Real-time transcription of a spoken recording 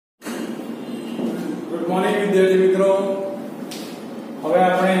Good morning વિદ્યાર્થી મિત્રો, હવે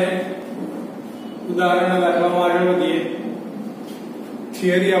આપણે ઉદાહરણના દાખલામાં આગળ વધીએ.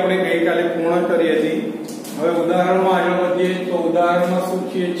 થિયરી આપણે ગઈકાલે પૂર્ણ કરી હતી. હવે ઉદાહરણમાં આગળ વધીએ તો ઉદાહરણમાં શું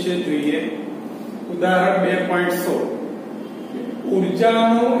છે જોઈએ. ઉદાહરણ 2.16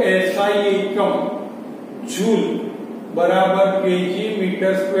 ઉર્જાનો SI એકમ જૂલ બરાબર કેજી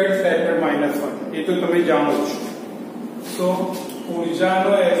મીટર સ્ક્વેર સેકન્ડ -1. એ તો તમે જાણો છો. તો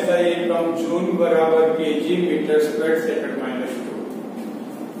ઉર્જાનો SI એકમ જૂલ બરાબર કેજી મીટર સ્ક્વેર સેકન્ડ -2.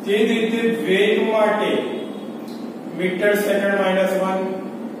 તે જ રીતે વેગ માટે મીટર સેકન્ડ -1,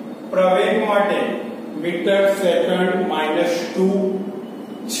 પ્રવેગ માટે મીટર સેકન્ડ -2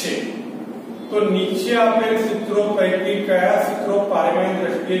 છે. તો નીચે આપેલ સૂત્રો પૈકી કયા સૂત્રો પારમાણ્ય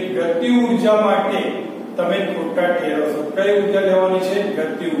દ્રષ્ટિએ ગતિ ઉર્જા માટે તમે ખોટા ઠેરવશો? કઈ ઉર્જા લેવાની છે?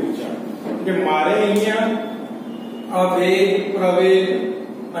 ગતિ ઉર્જા. કે મારે અહીંયા આ વેગ, પ્રવેગ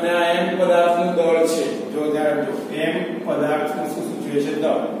અને આ m પદાર્થનું દળ છે. જો ધ્યાન આપજો, m પદાર્થનું શું સૂચવે છે?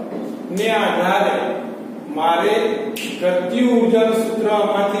 દળ. ને આધારે મારે ગતિ ઉર્જાનું સૂત્ર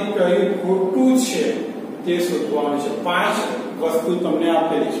આમાંથી કયું ખોટું છે તે શોધવાનું છે. 5 વસ્તુ તમને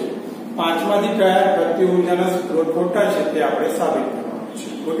આપેલી છે. 5 માંથી કયા ગતિ ઉર્જાના સૂત્રો ખોટા છે તે આપણે સાબિત કરવાનું છે.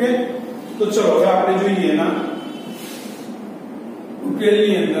 ઓકે, તો ચલો હવે આપણે જોઈએ એના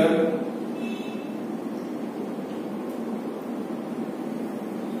ઉકેલની અંદર.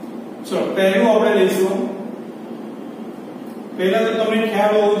 ચલો પહેલું આપણે લઈશું. પહેલા તો તમને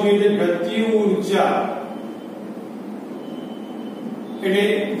ખ્યાલ હોવો જોઈએ કે ગતિ ઉર્જા એટલે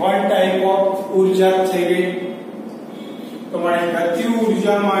વન ટાઈપ ઓફ ઉર્જા થઈ ગઈ. તો મારે ગતિ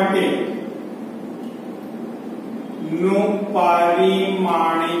ઉર્જા માટે નું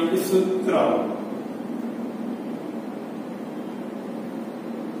પારિમાણિક સૂત્ર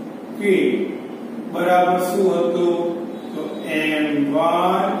કે બરાબર શું હતું? તો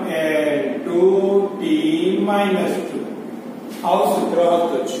m1 l2 t - 2 આવું સૂત્ર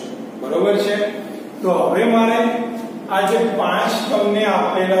હતું જ. બરોબર છે. તો હવે મારે આ જે 5 તમને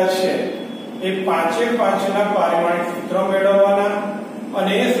આપેલા છે એ પાંચે પાંચના પારિમાણિક સૂત્ર મેળવવાના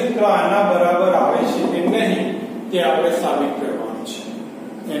અને એ સૂત્ર આના બરાબર આવે છે કે નહીં તે આપણે સાબિત કરવાનું છે.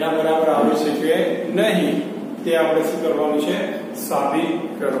 એના બરાબર આવે છે કે નહીં તે આપણે શું કરવાનું છે? સાબિત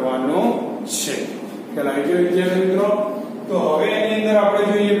કરવાનું છે. ખ્યાલ આવી ગયો વિદ્યાર્થી મિત્રો? તો હવે એની અંદર આપણે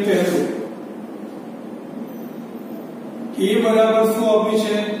જોઈએ પહેલું k બરાબર શું આપ્યું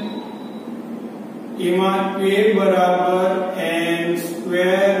છે? એમાં k બરાબર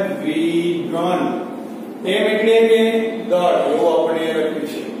m²v3. m એટલે કે દળ, એવું આપણે લખ્યું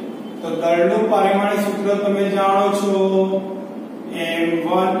છે. તો દળનું પારિમાણિક સૂત્ર તમે જાણો છો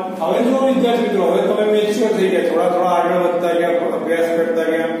m1. હવે જો વિદ્યાર્થી મિત્રો, હવે તમે મેચ્યોર થઈ ગયા, થોડા થોડા આગળ વધતા ગયા, અભ્યાસ કરતા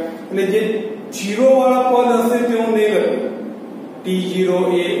ગયા, એટલે જે 0 વાળા પદ હશે તેવું નહીં લખ્યું. t0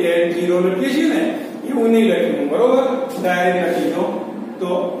 a l0 લખીએ છીએ ને એવું નહીં લખ્યું. બરોબર, ડાયરેક્ટ લખી દો. તો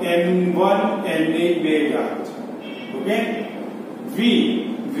m1 n ની 2 ઘાત. ઓકે. v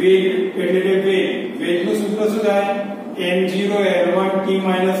વેગ એટલે કે વેગનું સૂત્ર શું થાય? m0 l1 t -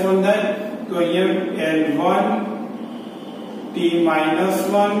 1 થાય. તો અહીંયા l1 t -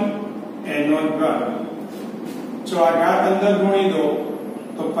 1 n નો ઘાત. જો આ ઘાત અંદર ગુણી દો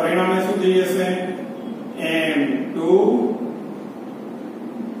તો પરિણામે શું થઈ જશે? m2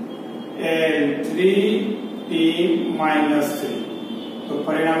 l3 t - 3. તો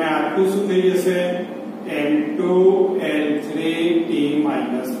પરિણામે આટલું શું થઈ જશે? m2 l3 t -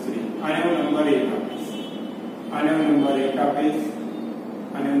 3. આને હું નંબર 1 આપીશ, આને હું નંબર 1 આપીશ,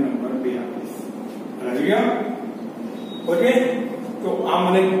 આને હું નંબર 2 આપીશ. સમજી ગયા? ઓકે. તો આ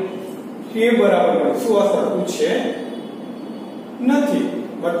મને k બરાબર મળે. શું આ સરખું છે? નથી.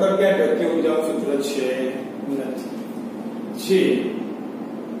 મતલબ કે આ ગતિ ઉર્જાનું સૂત્ર છે નથી. જે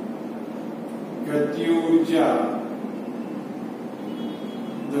ગતિ ઉર્જા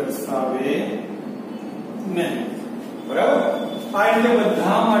દર્શાવે નહીં. બરાબર. આ એટલે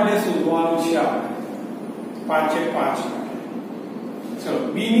બધા માટે શોધવાનું છે આપણે, પાંચે પાંચ માટે. ચલો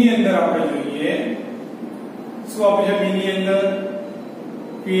બી ની અંદર આપણે જોઈએ શું આપે છે. બી ની અંદર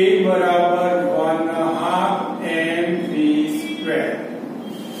k બરાબર 1/2 mv².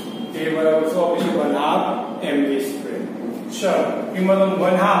 k બરાબર શું આપે છે? 1/2 mv². ચલો કિંમત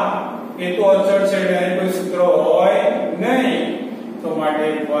 1/2 એ તો અચળ છે એટલે એનું કોઈ સૂત્ર હોય નહીં. તો માટે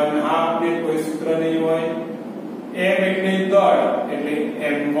 1/2 ને કોઈ સૂત્ર નહીં હોય. m એટલે દળ એટલે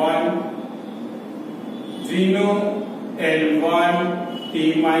m1, v નું l1 t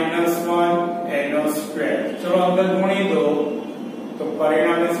 - 1 એનો સ્ક્વેર. ચલો અંદર ગુણી દો તો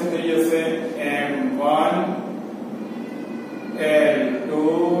પરિણામે શું થઈ જશે? m1 l2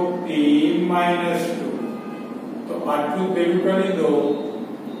 t - 2. તો આટલું ભેગું કરી દો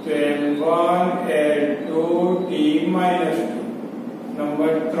તો m1 l2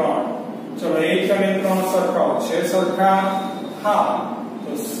 નંબર 3 ચલો 1 અને 3 સરખાઓ છે સરખા હા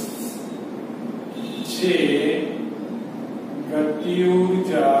તો જે ગતિ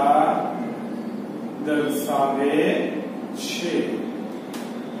ઊર્જા દર્શાવે છે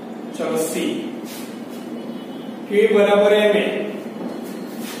ચલો સી k બરાબર ma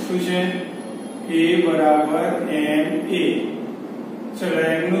શું છે k બરાબર ma ચલો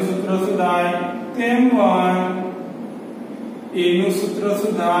m નું સૂત્ર શું થાય m1 a નું સૂત્ર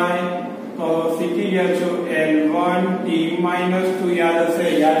શું થાય તો શીખી ગયા છો L1 t - 2 યાદ હશે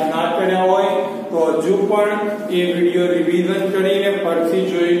યાદ ના કર્યા હોય તો હજુ પણ એ વિડિયો રિવિઝન કરીને ફરીથી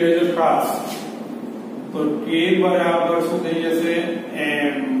જોઈ લેજો ખાસ તો k બરાબર શું થઈ જશે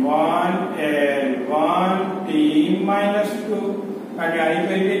m1 L1 t - 2 અને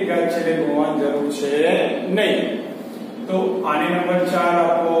આની કઈ ઘાત છે તે ગોવાની જરૂર છે નહીં તો આને નંબર 4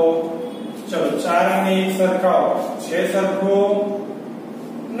 આપો ચલો 4 અને 1 સરખાવો છે સરખો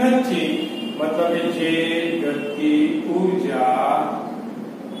નથી मतलब જે ગતિ ઊર્જા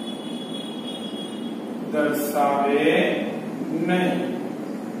દર્શાવે નહીં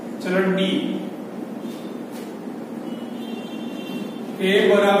ચલો ડી k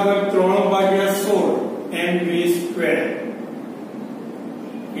બરાબર 3/16 mv સ્ક્વેર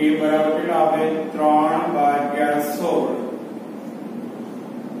k બરાબર કેટલા આવે 3/16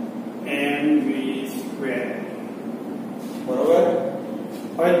 mv સ્ક્વેર બરોબર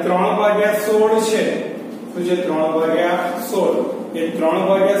હવે 3/16 છે શું છે 3/16 એ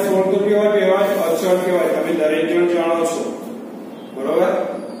 3/16 તો કેવા કહેવાય અચળ કહેવાય તમે દરેક જણ જાણો છો બરોબર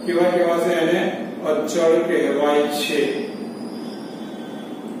કેવા કહેવાશે એને અચળ કહેવાય છે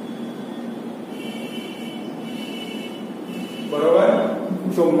બરોબર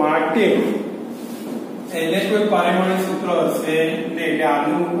તો માટે એને કોઈ પારિમાણિક સૂત્ર હશે ને એટલે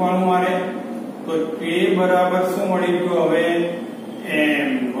આનું મૂકવાનું મારે તો k બરાબર શું મળી ગયું હવે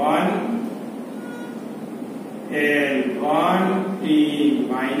m1 L1 t -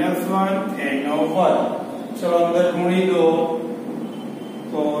 1 એનો વર્ગ ચલો અંદર ગુણી દો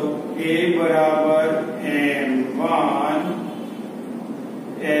તો k બરાબર m1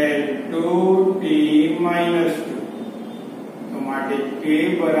 L2 t - 2 તો માટે k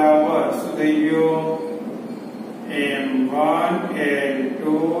બરાબર શું થઈ ગયો m1 L2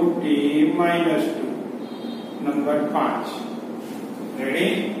 t - 2 number 5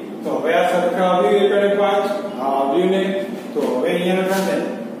 ready તો હવે આ સરખા આવ્યું 1 અને 5 હા આવ્યું ને તો હવે અહીંયા લખાશે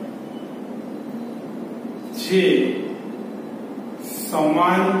જે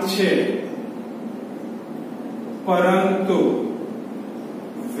સમાન છે પરંતુ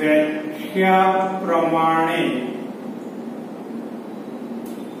વ્યાખ્યા પ્રમાણે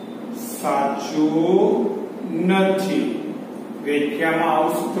સાચું નથી વ્યાખ્યામાં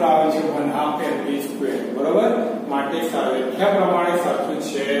આવું સૂત્ર આવે છે 1/2 mv સ્ક્વેર બરોબર માટે વ્યાખ્યા પ્રમાણે સાચું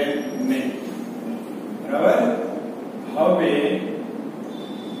છે નહીં બરાબર હવે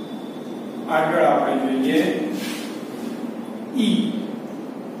આગળ આપણે જોઈએ ઈ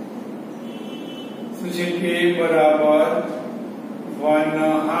શું છે k બરાબર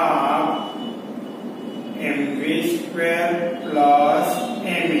 1/2 mv square plus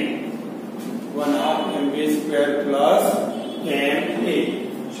ma 1/2 mv square plus ma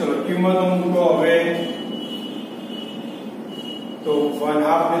ચલો કિંમત મૂકો હવે તો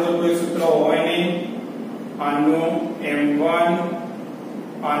 1/2 ને તો કોઈ સૂત્ર હોય નહીં આનું m1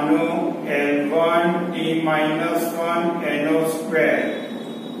 આનું L1 t - 1 એનો સ્ક્વેર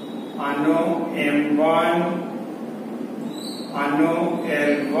આનું m1 આનું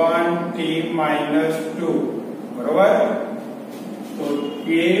L1 t - 2 બરોબર તો k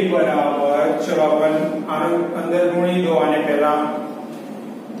બરાબર ચલો આનું અંદર ગુણી દો આને પહેલા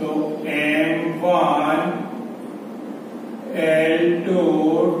તો m1 L2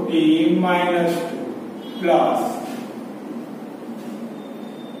 t - 2 plus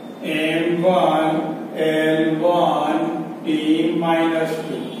m1 L1 t -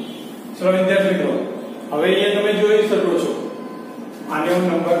 2 ચલો વિદ્યાર્થી મિત્રો હવે અહીંયા તમે જોઈ શકો છો આને હું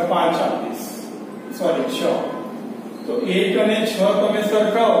નંબર 5 આપીશ સોરી 6 તો 1 અને 6 તમે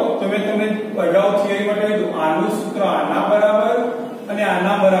સરખાવો તમે અગાઉ થિયરીમાં કહ્યું આનું સૂત્ર આના બરાબર અને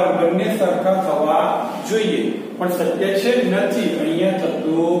આના બરાબર બંને સરખા થવા જોઈએ પણ સત્ય છે નથી અહીંયા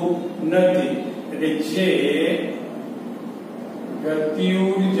થતું નથી એટલે જે ગતિ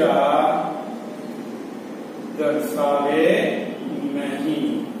ઊર્જા દર્શાવે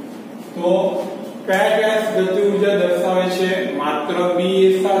નહીં તો કયા ગતિ ઊર્જા દર્શાવે છે માત્ર b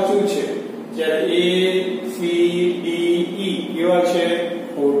એ સાચું છે જ્યારે a c d e કેવા છે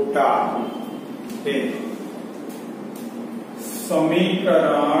ખોટા છે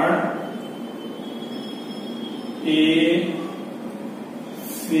સમીકરણ A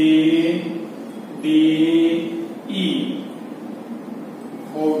C D E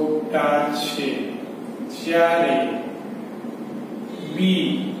ખોટા છે જ્યારે B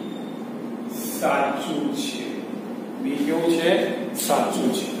સાચું છે. B કેવું છે? સાચું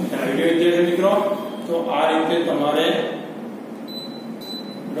છે. વિદ્યાર્થી મિત્રો, તો આ રીતે તમારે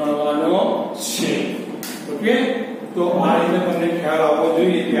ગણવાનો છે. ઓકે, તો આ રીતે તમને ખ્યાલ આવવો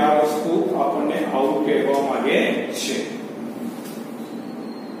જોઈએ કે આ વસ્તુ આપણને આવું કહેવા માંગે છે.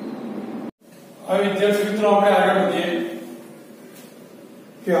 હવે વિદ્યાર્થી મિત્રો આપણે આગળ વધીએ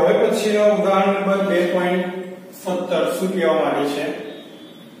કે હવે પછીનો ઉદાહરણ નંબર 2.17 શું કહેવા માંગે છે?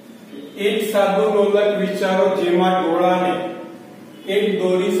 એક સાદું લોલક વિચારો જેમાં ગોળાને એક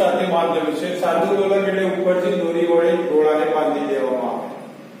દોરી સાથે બાંધેલું છે. સાદું લોલક એટલે ઉપરથી દોરી વડે ગોળાને બાંધી દેવામાં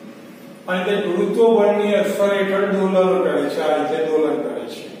આવે અને તે ગુરુત્વ બળની અસર હેઠળ દોલન કરે છે. આ રીતે દોલન કરે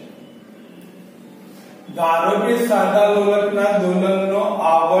છે. ધારો કે સાદા લોલકના દોલનનો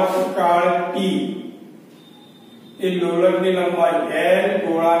આવર્તકાળ t એ લોલકની લંબાઈ l,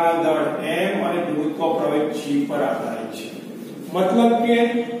 ગોળાના દળ m અને ગુરુત્વ પ્રવેગ g પર આધારિત છે. મતલબ કે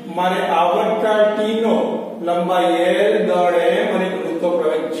મારે આવર્તકાળ t નો લંબાઈ l, દળ m અને ગુરુત્વ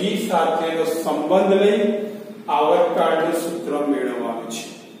પ્રવેગ g સાથેનો સંબંધ લઈ આવર્તકાળનું સૂત્ર મેળવવાનું છે.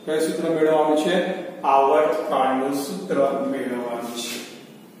 કયું સૂત્ર મેળવવાનું છે? આવર્તકાળનું સૂત્ર મેળવવાનું છે.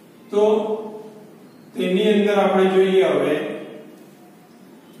 તો તેની અંદર આપણે જોઈએ હવે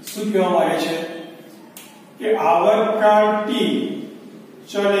શું કહેવામાં આવે છે કે આવર્તકાળ t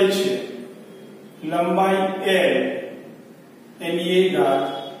ચલે છે, લંબાઈ l એની a ઘાત,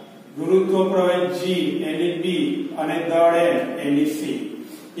 ગુરુત્વ પ્રવેગ g એની b અને દળ m એની c.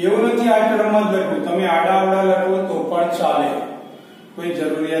 એવું નથી આ ક્રમમાં જ લખવું, તમે આડા આડા લખો તો પણ ચાલે, કોઈ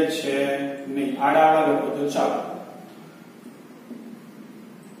જરૂરિયાત છે નહીં. આડા આડા લખો તો ચાલે.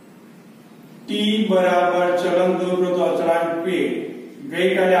 t બરાબર ચલન દોરો તો અચળાંક p.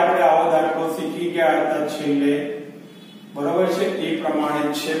 ગઈકાલે આપણે આવો દાખલો શીખી ગયા હતા છેલ્લે, બરાબર છે? એ પ્રમાણે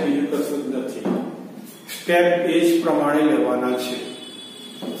જ છે, બીજું કશું જ નથી. સ્ટેપ એ જ પ્રમાણે લેવાના છે.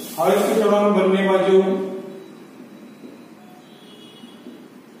 હવે શું કરવાનું? બંને બાજુ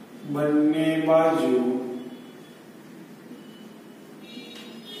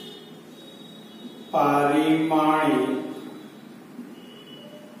પારિમાણિક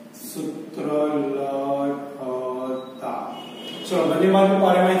સૂત્ર લખતા. ચલો બંને બાજુ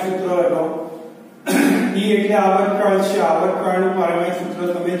પારિમાણિક સૂત્ર લખો. t એટલે આવર્તકાળ છે. આવર્તકાળનું પારિમાણિક સૂત્ર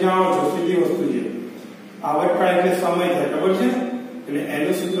તમે જાણો છો, સીધી વસ્તુ છે. આવર્તકાળ એટલે સમય થાય, ખબર છે? એટલે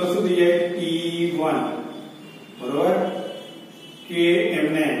એનું સૂત્ર શું થઈ જાય? t1 બરોબર કે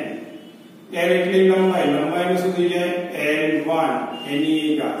એમને l એટલે લંબાઈ, લંબાઈનું શું થઈ જાય? l1 એની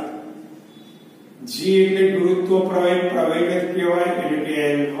a ઘાત. g એટલે ગુરુત્વ પ્રવેગ, પ્રવેગ જ કહેવાય એટલે કે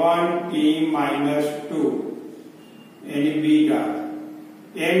l1 t - 2 એની b ઘાત.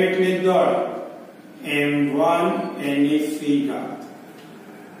 m એટલે દળ, m1 એની c ઘાત.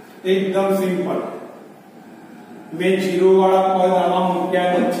 એકદમ સિમ્પલ. મેં જીરો વાળા પદ આમાં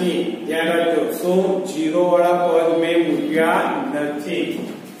મૂક્યા નથી, ધ્યાન રાખજો. શું? જીરો વાળા પદ મેં મૂક્યા નથી.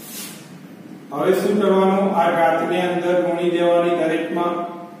 હવે શું કરવાનું? આ ઘાતને અંદર ગુણી દેવાની દરેકમાં.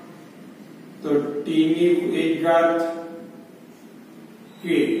 તો t ની એક ઘાત k,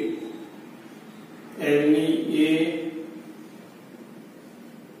 l ની a,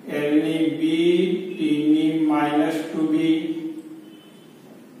 l ની b, t ની -2b,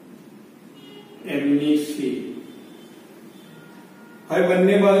 m ની c. હવે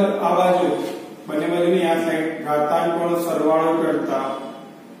બંને બાજુ આ બાજુ, બંને બાજુની આ સાઈડ ઘાતાંકોનો સરવાળો કરતા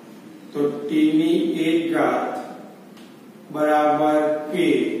તો t ની એક ઘાત બરાબર k.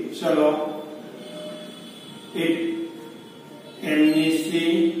 ચલો એક m ની c,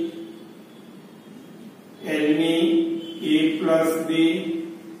 l ની a plus b,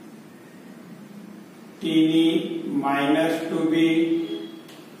 t ની -2b.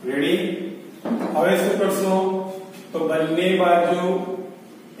 રેડી? હવે શું કરશો? તો બંને બાજુ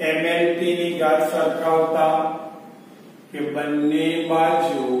mlt ની ઘાત સરખાવતા કે બંને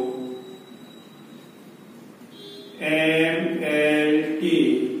બાજુ mlt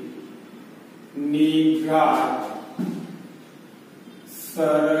ની ઘાત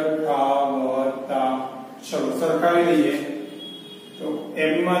સરખાવતા. ચલો સરખાવી લઈએ. તો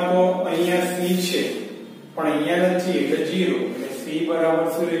m માં તો અહીંયા c છે પણ અહીંયા નથી એટલે 0, એટલે c બરાબર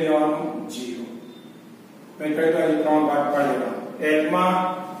શું લઈ લેવાનું? 0. મેં કહ્યું અહીં ત્રણ ભાગ પાડેલા. l માં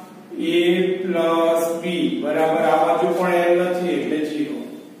a plus b બરાબર આ બાજુ પણ l નથી એટલે 0.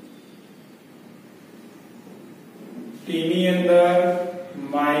 t ની અંદર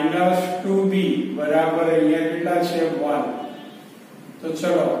 -2b બરાબર અહીંયા કેટલા છે? 1. તો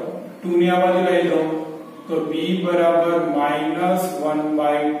ચલો 2 ની આ બાજુ લઈ લો તો b બરાબર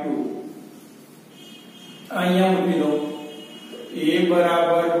 -1/2 અહીંયા મૂકી દો a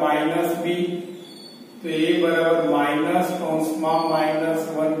બરાબર -b તો a બરાબર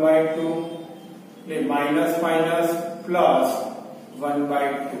 -1/2 એટલે માઈનસ માઈનસ પ્લસ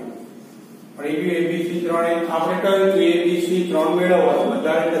 1/2 પણ એ abc 3 આપણે કહ્યું કે abc 3 મેળવવા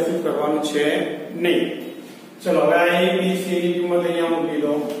વધારે કશું કરવાનું છે નહીં. ચલો હવે આ abc ની કિંમત અહીંયા મૂકી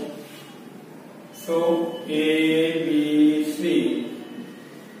દો. સો abc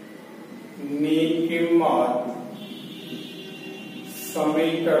ની કિંમત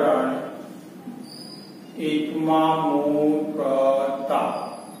સમીકરણ 1 માં મૂકતા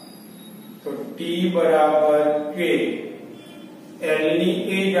તો t બરાબર k l ની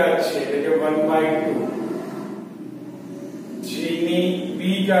a ઘાત છે એટલે કે 1/2 g ની b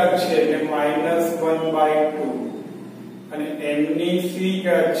ઘાત છે એટલે -1/2 અને m ની c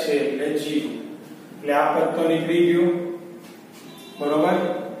ઘાત છે એટલે 0 એટલે આ પદ તો નીકળી ગયું બરોબર.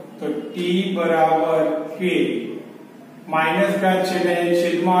 તો t બરાબર k માઈનસ ઘાત છે એટલે એ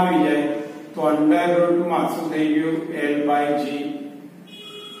છેદમાં આવી જાય તો અંડર રૂટ માં શું થઈ ગયું l/g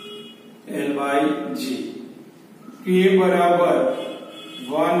k બરાબર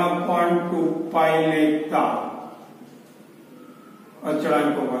 1/2 પાઈ લેતા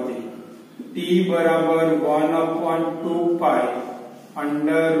અચળાંકોમાંથી t બરાબર 1/2 પાઈ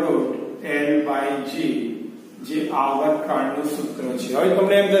અંડર રૂટ l/g જે આવર્તકાળનું સૂત્ર છે. હવે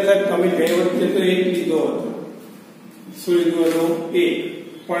તમને એમ થશે તમે ગઈ વખતે તો 1 લીધો હતો. શું લીધું હતું? 1.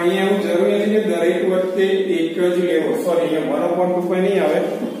 પણ અહીંયા એવું જરૂરી નથી કે દરેક વખતે 1 જ લેવો. સોરી, અહીંયા 1/2 પાઈ નહીં આવે.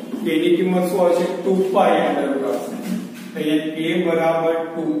 k ની કિંમત શું આવશે? 2 પાઈ અંડર રૂટ આવશે. અહીંયા k બરાબર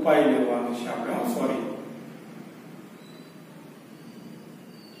 2 પાઈ લેવાનું છે આપણે. સોરી,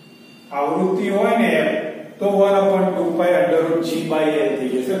 આવૃત્તિ હોય ને તો 1/2 પાઈ અંડર રૂટ g/l થઈ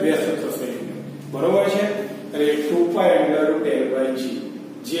જશે. વ્યસ્ત થશે બરોબર છે. એટલે 2 પાઈ અંડર રૂટ l/g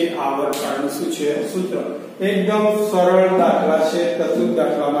જે આવર્તકાળનું શું છે? સૂત્ર. એકદમ સરળ દાખલા છે, કશું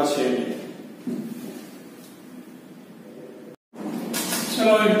દાખલામાં છે નહીં.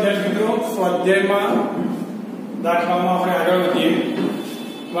 ચલો વિદ્યાર્થી મિત્રો, સ્વાધ્યાયમાં દાખલામાં આપણે આગળ વધીએ.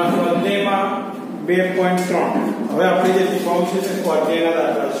 સ્વાધ્યાયમાં 2.3 હવે આપણે જે શીખવાનું છે તે સ્વાધ્યાયના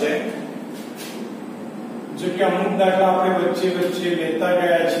દાખલા છે. જો કે અમુક દાખલા આપણે વચ્ચે વચ્ચે લેતા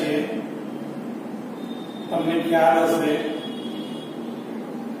ગયા છીએ, તમને ખ્યાલ હશે.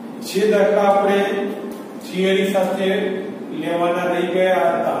 જે દાખલા આપણે થિયરી સાથે લેવાના રહી ગયા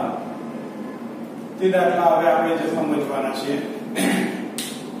હતા તે દાખલા હવે આપણે જે સમજવાના છે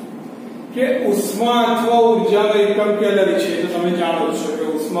કે ઉષ્મા અથવા ઊર્જાનો એકમ કેલરી છે. તો તમે જાણો છો કે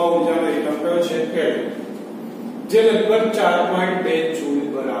ઉષ્મા ઊર્જાનો એકમ કયો છે? કેલરી, જે લગભગ 4.2 જૂલ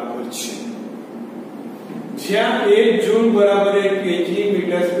બરાબર છે. જ્યાં 1 જૂલ બરાબર 1 કેજી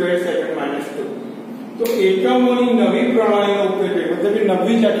મીટર સ્ક્વેર સેકન્ડ -2. તો એકમોની નવી પ્રણાલીનો ઉપયોગ કરે, મતલબ કે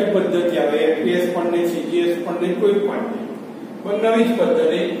નવી જ આખી પદ્ધતિ આવે. એફપીએસ પણ નહીં, સીજીએસ પણ નહીં, કોઈ પણ નહીં, પણ નવી જ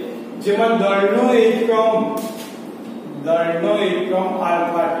પદ્ધતિ જેમાં દળનો એકમ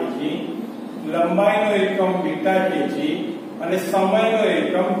આલ્ફા કેજી, લંબાઈનો એકમ બીટા કેજી અને સમયનો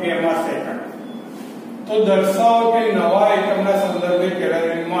એકમ ગેમા સેકન્ડ. તો દર્શાવો કે નવા એકમના સંદર્ભે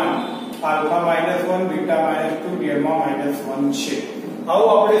કેલરીનું માન આલ્ફા -1, બીટા -2, ગેમા -1 છે. આવું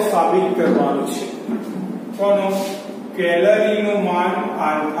આપણે સાબિત કરવાનું છે. કોનું? કેલરીનું માન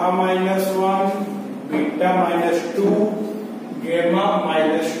આલ્ફા -1, બીટા -2, ગેમા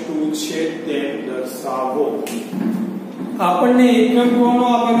 -2 છે તે દર્શાવો. આપણને એકમ કોનો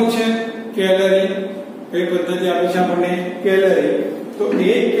આપેલો છે? કેલરી. કઈ પદ્ધતિ આપી છે આપણને? કેલરી. તો 1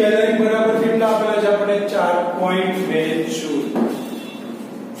 કેલરી બરાબર કેટલા આપેલા છે આપણને? 4.2 જૂલ.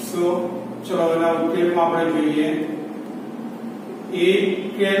 સો ચલો એના ઉકેલમાં આપણે જોઈએ. 1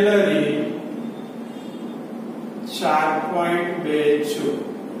 કેલરી 4.2 જૂલ.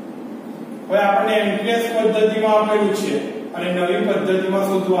 હવે આપણે એમપીએસ પદ્ધતિમાં આપેલું છે અને નવી પદ્ધતિમાં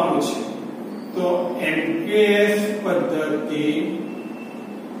શોધવાનું છે. તો એમપીએસ પદ્ધતિ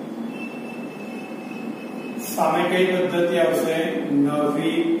સામે કઈ પદ્ધતિ આવશે?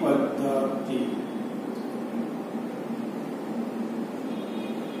 નવી પદ્ધતિ.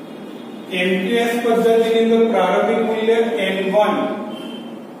 એમપીએસ પદ્ધતિની અંદર પ્રારંભિક મૂલ્ય n1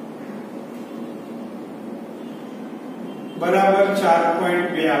 બરાબર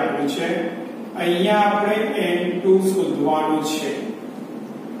 4.2 આપ્યું છે. અહીંયા આપણે n2 શોધવાનું છે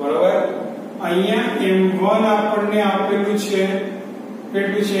બરાબર. અહીંયા m1 આપણને આપેલું છે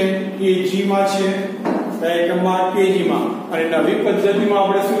કેટલું છે? kg માં છે, એકમમાં kg માં. અને નવી પદ્ધતિમાં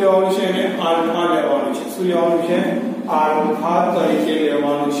આપણે શું લેવાનું છે? એને આલ્ફા લેવાનું છે. શું લેવાનું છે? આલ્ફા તરીકે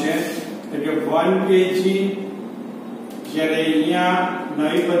લેવાનું છે. એટલે 1 kg, જ્યારે અહીંયા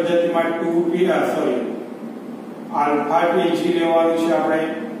નવી પદ્ધતિમાં 2 p આલ્ફા kg લેવાનું છે આપણે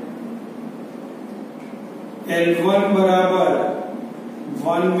L1 બરાબર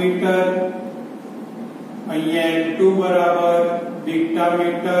 1 મીટર અહીંયા L2 બરાબર બીટા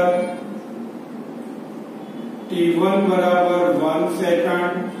મીટર T1 બરાબર 1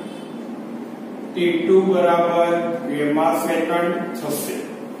 સેકન્ડ T2 બરાબર ગામા સેકન્ડ થશે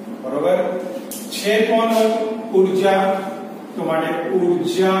બરોબર છે કોણ ઊર્જા તો માટે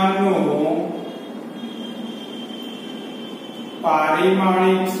ઊર્જાનો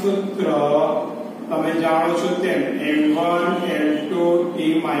પારિમાણિક સૂત્ર તમે જાણો છો તેમ m1 m2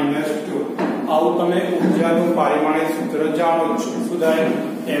 t-2 આવું તમે ઊર્જાનું પારિમાણિક સૂત્ર જાણો છો શું થાય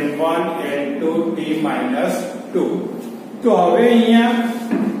m1 m2 t-2 તો હવે અહીંયા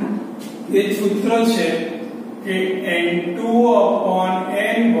એક સૂત્ર છે કે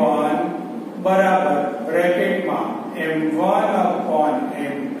n2/n1 બરાબર બ્રેકેટમાં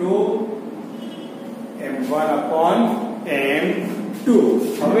m1/m2 m1/m2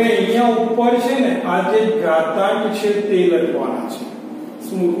 હવે અહીંયા ઉપર છે ને આ જે ઘાતાંક છે તે લખવાના છે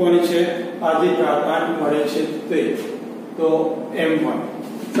શું મૂકવાની છે આ જે ઘાતાંક મળે છે તે તો m1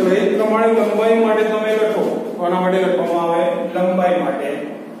 તો એ પ્રમાણે લંબાઈ માટે તમે લખો કોના માટે લખવામાં આવે લંબાઈ માટે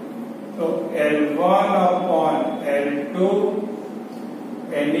તો L1/L2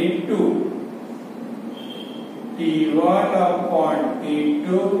 N2 T1/T2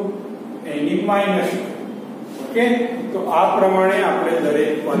 N-2 okay તો આ પ્રમાણે આપણે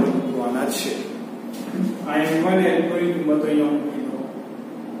દરેક પદ મૂકવાના છે આ m1 n2 ની કિંમત અહીંયા મૂકી દો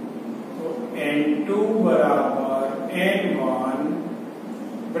તો n2 બરાબર n1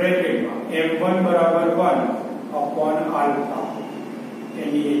 બ્રેકેટમાં m1 બરાબર 1 આલ્ફા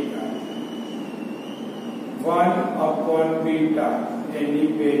એની 1 બીટા એની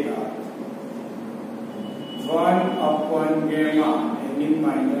બેટા 1 ગામા એની -2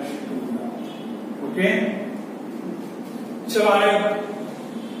 ઓકે ચલો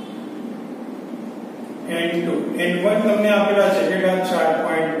n2 n1 તમને આપેલા છે કેટલા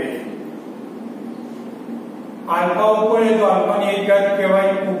 4.2 આલ્ફા ઉપર છે તો આલ્ફાની એક ઘાત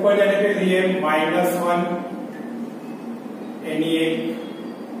કહેવાય ઉપર એટલે કે લઈએ -1 એની એક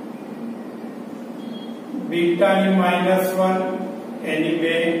બીટાની -1 એની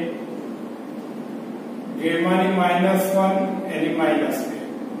 2 ગામાની -1 એની -2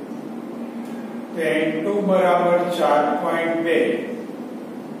 તો n2 બરાબર 4.2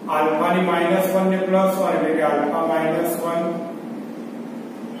 આલ્ફાની -1 ને +1 એટલે કે આલ્ફા -1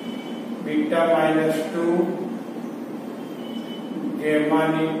 બીટા -2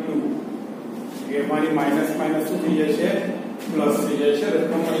 ગામાની 2 ગામાની માઈનસ શું થઈ જશે પ્લસ થઈ જશે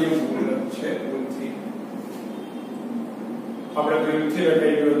રકમ અહીં ભૂલ છે ભૂલથી આપણે ભૂલથી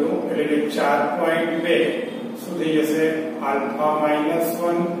લખાઈ ગયું હતું એટલે 4.2 શું થઈ જશે આલ્ફા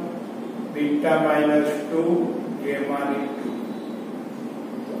 -1 બીટા -2 ગામાની 2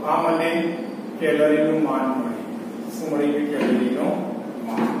 તો આ મને કેલરીનું માન મળ્યું શું મળી ગયું કેલરીનું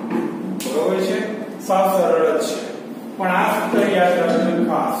માન બરોબર છે સાવ સરળ જ છે પણ આ સૂત્ર યાદ રાખજો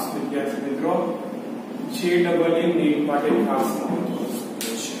ખાસ વિદ્યાર્થી મિત્રો JEE નીટ માટે ખાસ મહત્વનું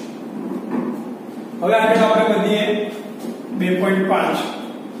સૂત્ર છે હવે આગળ આપણે વધીએ 2.5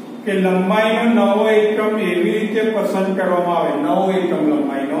 કે લંબાઈનો નવો એકમ એવી રીતે પસંદ કરવામાં આવે નવો એકમ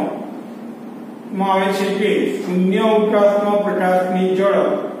લંબાઈનો માં આવે છે કે શૂન્ય અવકાશમાં પ્રકાશની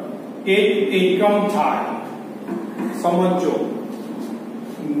ઝડપ 1 એકમ થાય સમજો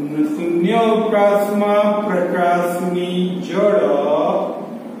શૂન્ય અવકાશમાં પ્રકાશની ઝડપ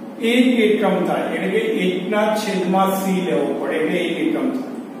 1 એકમ થાય એટલે કે 1/c લેવો પડે એટલે 1 એકમ થાય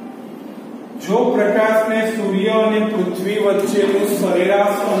જો પ્રકાશને સૂર્ય અને પૃથ્વી વચ્ચેનું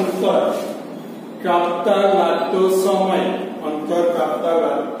સરેરાશ અંતર કાપતા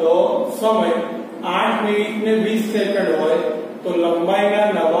લાગતો સમય 8 મિનિટ ને 20 સેકન્ડ હોય તો લંબાઈના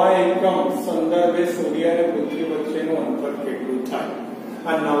નવા એકમ સંદર્ભે સૂર્ય અને પૃથ્વી વચ્ચેનું અંતર કેટલું થાય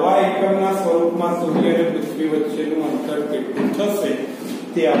આ નવા એકમના સ્વરૂપમાં સૂર્ય અને પૃથ્વી વચ્ચેનું અંતર કેટલું થશે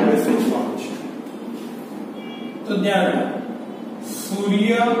તે આપણે શોધવાનું છે તો ધ્યાન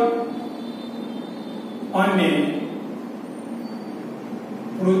સૂર્ય અને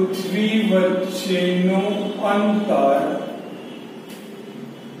પૃથ્વી વચ્ચેનું અંતર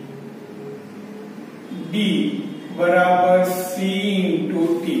d બરાબર c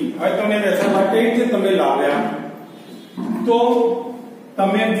 * t હવે તમને દર્શાવવા કઈ રીતે તમે લાવ્યા તો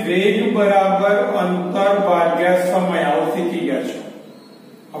તમે વેગ બરાબર અંતર ભાગ્યા સમય આવો શીખી ગયા છો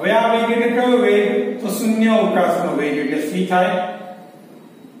હવે આ વેગ એટલે કયો વેગ તો શૂન્ય અવકાશનો વેગ એટલે c થાય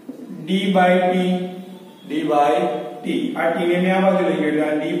d/t આ t ને આ બાજુ લઈ ગયો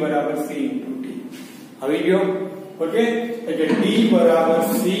એટલે d બરાબર c * t આવી ગયો ઓકે એટલે d બરાબર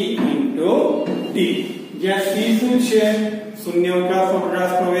c * t જ્યાં c શું છે શૂન્યાવકાશ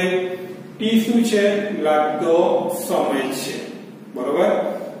પ્રકાશનો વેગ, t શું છે લાગતો સમય છે બરોબર।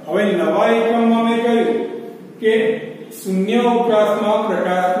 હવે નવા એકમમાં મેં કહ્યું કે શૂન્યાવકાશમાં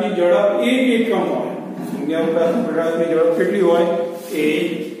પ્રકાશની ઝડપ 1 એકમ હોય। શૂન્યાવકાશમાં પ્રકાશની ઝડપ કેટલી હોય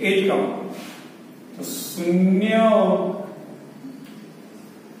 1 એકમ।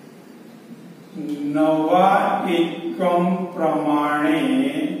 નવા એકમ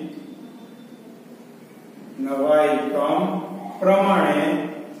પ્રમાણે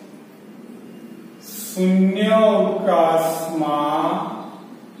શૂન્યાવકાશમાં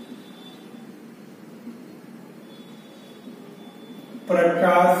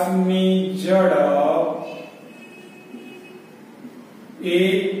પ્રકાશની ઝડપ 1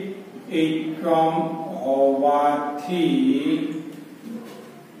 એકમ હોવાથી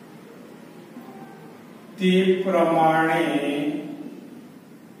તે પ્રમાણે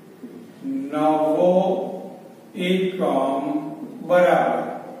નવો એકમ બરાબર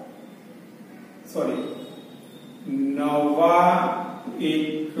નવા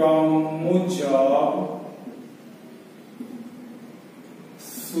એકમ મુજબ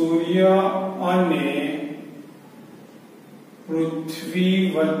સૂર્ય અને પૃથ્વી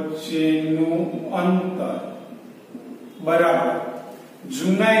વચ્ચેનું અંતર બરાબર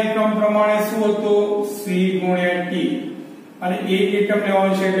જૂના એકમ પ્રમાણે શું હતું c ગુણ્યા t અને 1 એકમ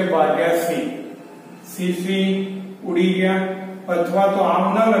લેવાનું છે એટલે ભાગ્યા c ઉડી ગયા અથવા તો આમ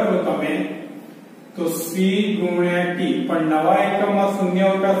ન લખો તમે તો c ગુણ્યા t પણ નવા એકમમાં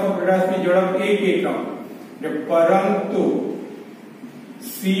શૂન્યાવકાશમાં પ્રકાશની ઝડપ 1 એકમ એટલે પરંતુ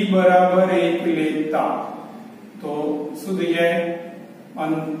c બરાબર 1 લેતા તો શું થઈ જાય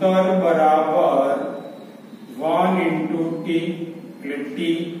અંતર બરાબર 1 into t એટલે t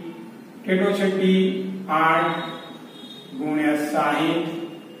કેટલો છે t 8 ગુણ્યા 60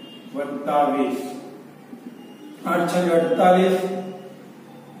 વત્તા 20 8 છે 48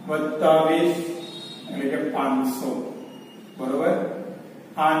 વત્તા 20 એટલે કે 500 બરોબર।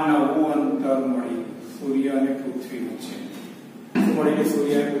 આ નવું અંતર મળી સૂર્ય અને પૃથ્વી વચ્ચે શું મળી કે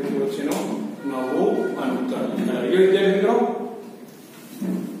સૂર્ય અને પૃથ્વી વચ્ચેનું નવું અંતર। મિત્રો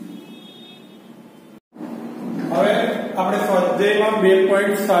હવે આપણે સ્વાધ્યાયમાં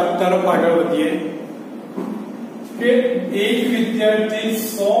 2.7 તરફ આગળ વધીએ કે એક વિદ્યાર્થી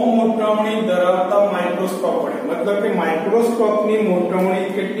 100 મોટવણી ધરાવતા માઇક્રોસ્કોપ વડે મતલબ કે માઇક્રોસ્કોપની મોટવણી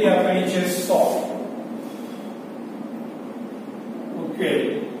કેટલી આપેલી છે 100 ઓકે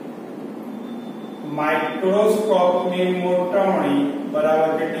માઇક્રોસ્કોપની મોટવણી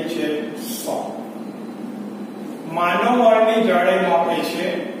બરાબર કેટલી છે 100 માનવ વાળની જાડાઈ માપે છે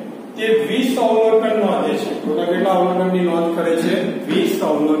તે 20 અવલોકન નોંધે છે તો કેટલા અવલોકનની નોંધ કરે છે 20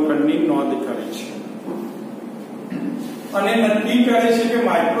 અવલોકનની નોંધ કરે છે અને નક્કી કરે છે કે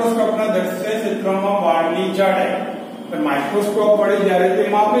માઇક્રોસ્કોપના દ્રશ્ય ક્ષેત્રમાં વાળની જાડાઈ માઇક્રોસ્કોપ વડે જ્યારે તે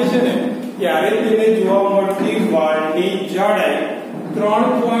માપે છે ને ત્યારે તેને જોવા મળતી વાળની જાડાઈ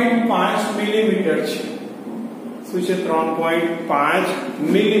 3.5 મિલીમીટર છે શું છે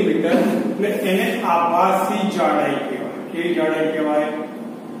 3.5 મિલીમીટર એટલે એને આભાસી જાડાઈ કહેવાય કેવી જાડાઈ કહેવાય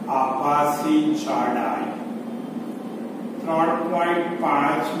આભાસી જાડાઈ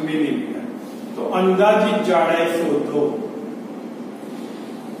 3.5 મિલીમીટર તો અંદાજિત જાડાઈ શોધો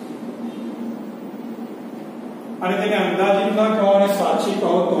અને તેને અંદાજિત ન કહો અને સાચી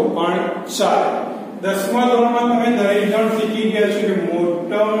કહો તો પણ ચાલે 10મા ધોરણમાં તમે દરેક જણ શીખી ગયા છો કે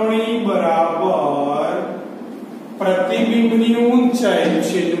મોટવણી બરાબર પ્રતિબિંબની ઊંચાઈ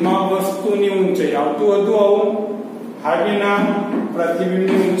છેદમાં વસ્તુની ઊંચાઈ આવતું હતું આવું હા કે ના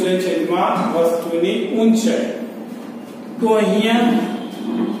પ્રતિબિંબની ઊંચાઈ છેદમાં વસ્તુની ઊંચાઈ તો અહીંયા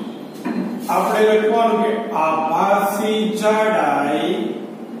આપણે લખવાનું કે આભાસી જાડાઈ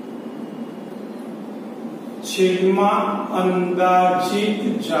છેદમાં અંદાજિત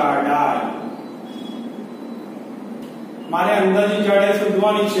જાડાઈ મારે અંદાજિત જાડાઈ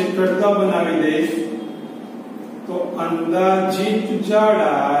શોધવાની છે કરતા બનાવી દઈશ તો અંદાજિત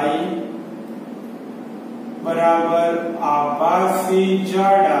જાડાઈ બરાબર આભાસી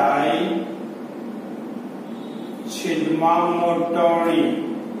જાડાઈ છેદમાં મોટવણી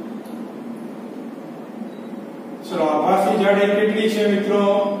ચલો આભાસી જાડાઈ કેટલી છે મિત્રો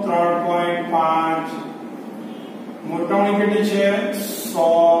 3.5 મોટવણી કેટલી છે 100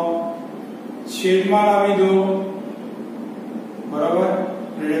 છેદમાં લાવી દો બરાબર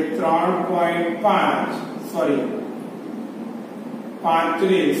એટલે 3.5 સોરી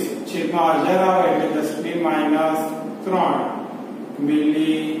 35 છેદમાં 1000 આવે એટલે 10⁻³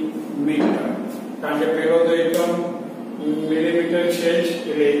 મિલીમીટર કારણ કે પેલો તો એકમ મિલીમીટર છે જ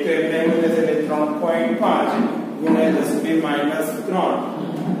એટલે એક તો એમને એમ રહેશે એટલે 3.5 ગુણ્યા 10⁻³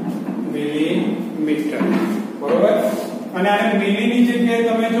 મિલીમીટર બરોબર અને આને મિલીની જગ્યાએ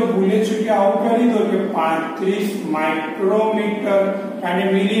તમે જો ભૂલે ચૂકે આવું કરી દો કે 35 માઇક્રોમીટર અને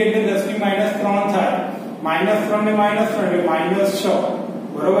મિલી એટલે 10 ની -3 થાય -3 ને -3 એટલે -6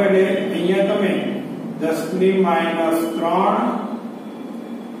 બરોબર એટલે અહીંયા તમે 10 ની -3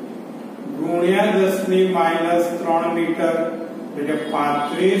 ગુણ્યા 10 ની -3 મીટર એટલે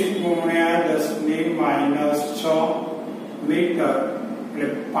 35 ગુણ્યા 10 ની -6 મીટર એટલે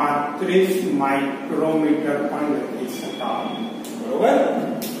 35 માઇક્રોમીટર પણ લખી શકાય બરોબર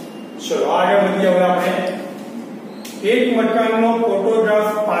ચલો આગળ વધીએ હવે આપણે એક મકાનનો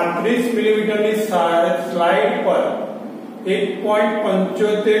ફોટોગ્રાફ 35 મિલીમીટરની સ્લાઇડ પર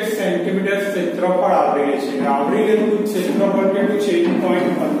 1.75 સેન્ટીમીટર ક્ષેત્રફળ આવરી છે આવરી લેતું ક્ષેત્રફળ કેટલું છે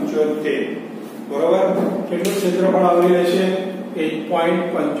 1.75 બરોબર કેટલું ક્ષેત્રફળ આવરી લે છે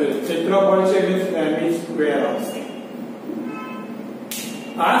 1.75 ક્ષેત્રફળ છે એટલે સેમી સ્ક્વેર આવશે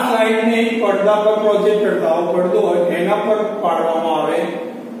આ સ્લાઇડને એક પડદા પર પ્રોજેક્ટ કરતા હો પડદો હોય એના પર પાડવામાં આવે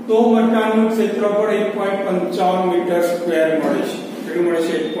તો મકાનનું ક્ષેત્રફળ 1.55 મીટર સ્ક્વેર મળે છે કેટલું મળે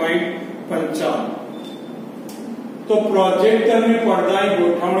છે 1.55 તો પ્રોજેક્ટરની પડદાની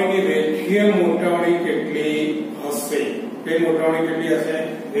ગોઠવણીની રેખીય મોટાવણી કેટલી હશે તે મોટાવણી કેટલી હશે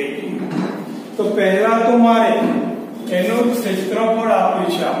રેખીય તો પહેલા તો મારે એનું ક્ષેત્રફળ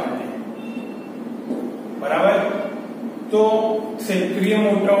આપ્યું છે આપણે બરાબર તો ક્ષેત્રીય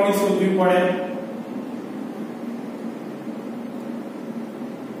મોટાવણી શોધવી પડે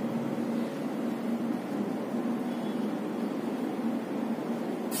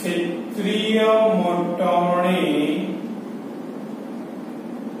ક્ષેત્રીય મોટાવણી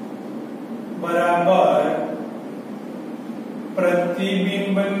બરાબર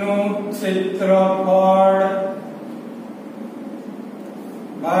પ્રતિબિંબનું ક્ષેત્રફળ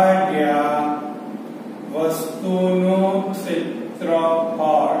ભાગ્યા વસ્તુનું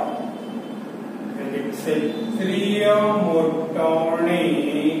ક્ષેત્રફળ એટલે ક્ષેત્રીય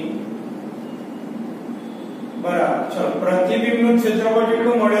મોટાવણી બરાબર ચલો પ્રતિબિંબનું ક્ષેત્રફળ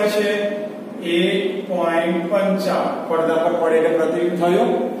કેટલું મળે છે 1.55 પડદા પર પડે એટલે પ્રતિબિંબ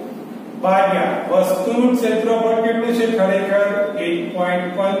થયું ભાગ્યા વસ્તુનું ક્ષેત્રફળ કેટલું છે ખરેખર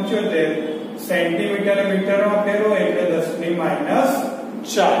 1.75 સેન્ટીમીટર મીટરમાં ફેરવો એટલે 10 ની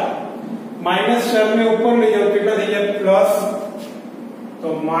 -4 -4 ને ઉપર લઈ જાવ કેટલા થઈ જાય પ્લસ તો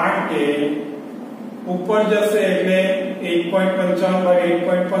માટે ઉપર જશે એટલે 1.55 ભાગ્યા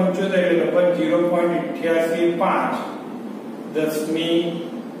 1.75 એટલે લગભગ 0.885 10 ની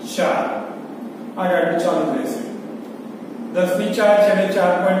 4 આગળ ચાલુ રહેશે 10 ની 4 છે એટલે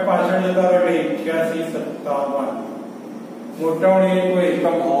 4 પાછળ જતા રહો એટલે 88 57 મોટાવણી કોઈ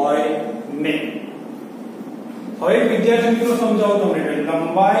એકમ હોય નહીં હવે વિદ્યાર્થી મિત્રો સમજાવો તમને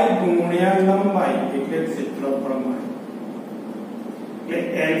લંબાઈ ગુણ્યા લંબાઈ એટલે ક્ષેત્રફળ મળે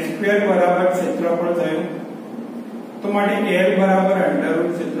એટલે l² બરાબર ક્ષેત્રફળ થયું તો માટે l બરાબર √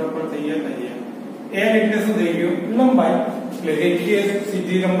 ક્ષેત્રફળ થઈ ગયા l એટલે શું થઈ ગયું લંબાઈ એટલે રેખીય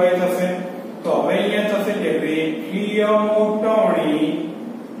સીધી લંબાઈ થશે તો હવે અહીંયા થશે કે રેખીય મોટાવણી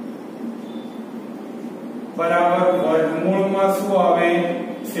બરાબર વર્ગમૂળમાં શું આવે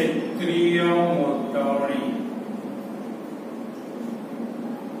ક્ષેત્રીય મોટાવણી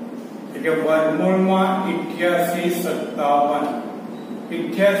એટલે વર્ગમૂળમાં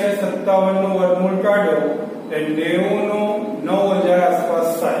 88 નું વર્ગમૂળ કાઢો એટલે 90 નું 9000 આસપાસ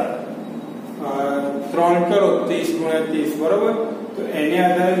થાય 3 કરો 30 ગુણ્યા 30 બરોબર તો એને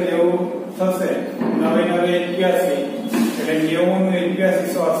આધારે 90 થશે 9 9 81 એટલે 90 નું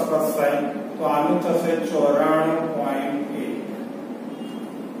 8100 આસપાસ થાય તો આનું થશે 94.1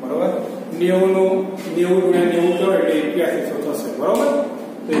 બરોબર 90 નું 90 ગુણ્યા 90 કરો એટલે 8100 થશે બરોબર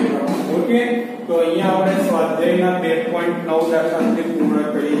ઓકે તો અહીંયા આપણે સ્વાધ્યાયના 2.9 દાખલાને પૂર્ણ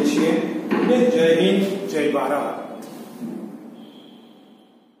કરીએ છીએ જય હિન્દ જય ભારત।